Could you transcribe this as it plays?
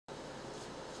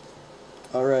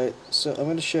Alright, so I'm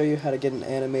going to show you how to get an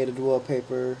animated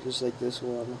wallpaper, just like this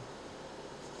one,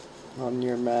 on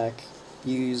your Mac,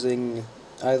 using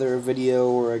either a video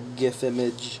or a GIF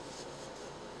image.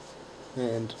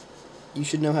 And you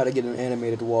should know how to get an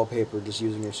animated wallpaper just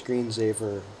using your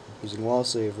screensaver, using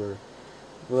wallsaver.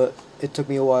 But it took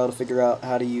me a while to figure out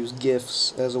how to use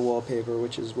GIFs as a wallpaper,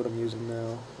 which is what I'm using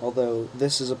now. Although,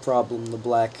 this is a problem, the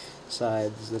black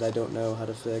sides, that I don't know how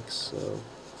to fix, so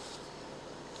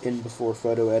in before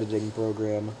photo editing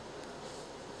program.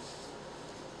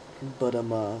 But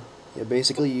yeah,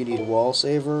 basically you need a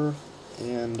wallsaver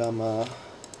and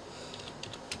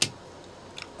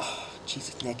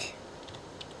Jesus, Nick.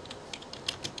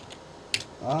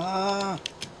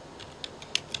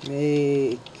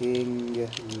 Making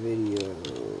video.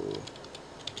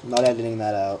 I'm not editing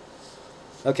that out.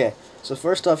 Okay, so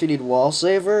first off you need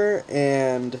wallsaver,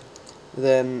 and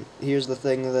then here's the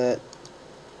thing that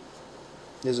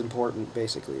is important,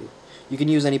 basically. You can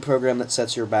use any program that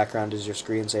sets your background as your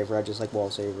screensaver. I just like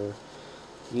wallsaver.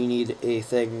 You need a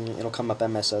thing, it'll come up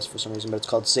MSS for some reason, but it's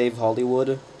called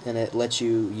savehollywood, and it lets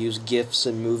you use GIFs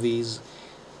and movies.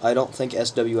 I don't think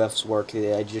SWFs work.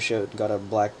 I just got a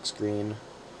black screen.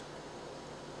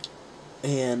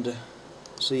 And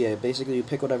so yeah, basically you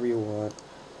pick whatever you want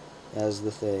as the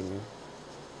thing.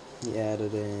 You add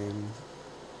it in.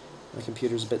 My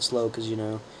computer's a bit slow because, you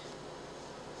know,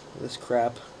 this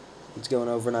crap, it's going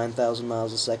over 9,000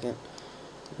 miles a second.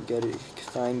 You go to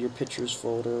find your pictures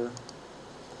folder,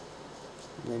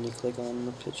 and then you click on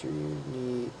the picture you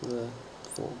need, the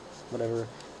full whatever.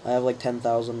 I have like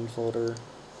 10,000 folder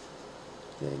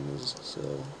things, so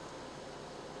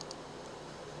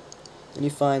then you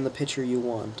find the picture you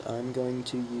want. I'm going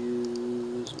to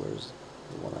use, where's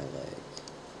the one I like?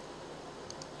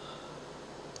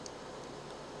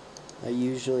 I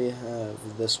usually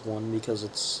have this one because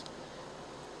it's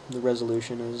the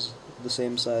resolution is the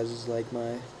same size as like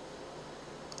my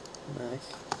Mac,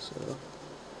 so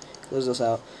close this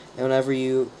out. And whenever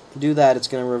you do that, it's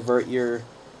going to revert your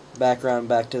background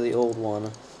back to the old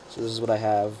one. So this is what I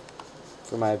have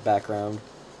for my background.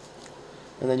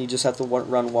 And then you just have to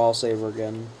run wallsaver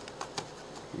again,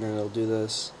 and then it'll do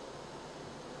this.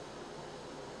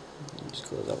 You just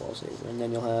close that wallsaver, and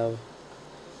then you'll have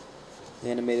the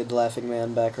animated laughing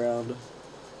man background.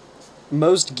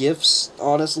 Most GIFs,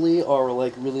 honestly, are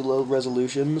like really low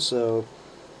resolution, so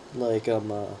like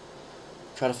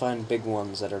try to find big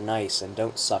ones that are nice and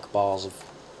don't suck balls of.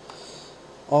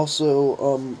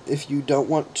 Also, if you don't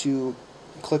want to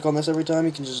click on this every time,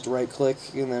 you can just right click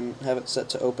and then have it set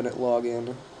to open at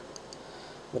login.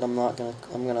 But I'm gonna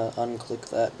unclick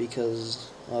that because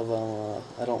of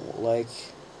I don't like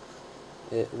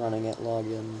it running at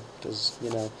login, because, you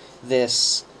know,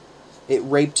 it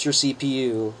rapes your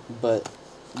CPU, but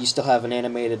you still have an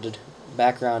animated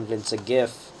background and it's a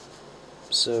GIF.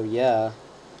 So yeah,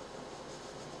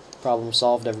 problem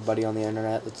solved, everybody on the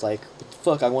internet. It's like, what the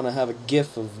fuck, I want to have a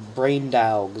GIF of brain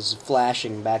dogs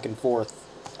flashing back and forth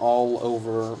all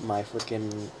over my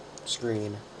freaking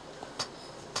screen.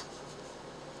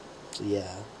 So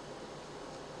yeah.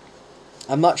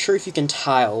 I'm not sure if you can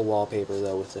tile wallpaper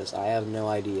though with this. I have no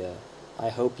idea. I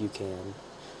hope you can,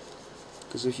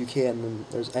 because if you can, then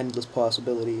there's endless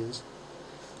possibilities.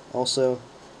 Also,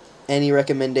 any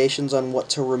recommendations on what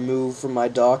to remove from my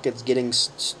dock? It's getting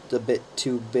a bit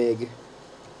too big.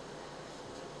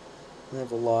 I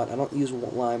have a lot. I don't use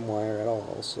LimeWire at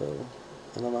all, so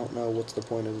I don't know what the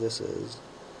point of this is.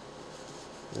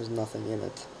 There's nothing in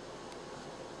it.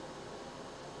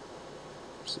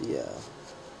 So yeah.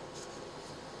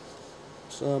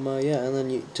 So yeah, and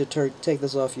then to take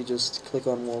this off, you just click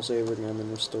on wallsaver and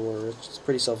then restore. It's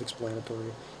pretty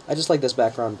self-explanatory. I just like this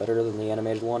background better than the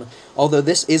animated one. Although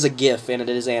this is a GIF and it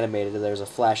is animated. There's a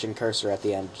flashing cursor at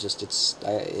the end. Just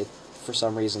it for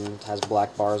some reason has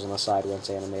black bars on the side when it's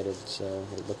animated, so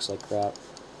it looks like crap.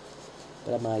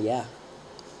 But yeah,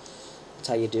 that's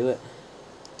how you do it.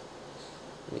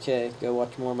 Okay, go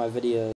watch more of my videos.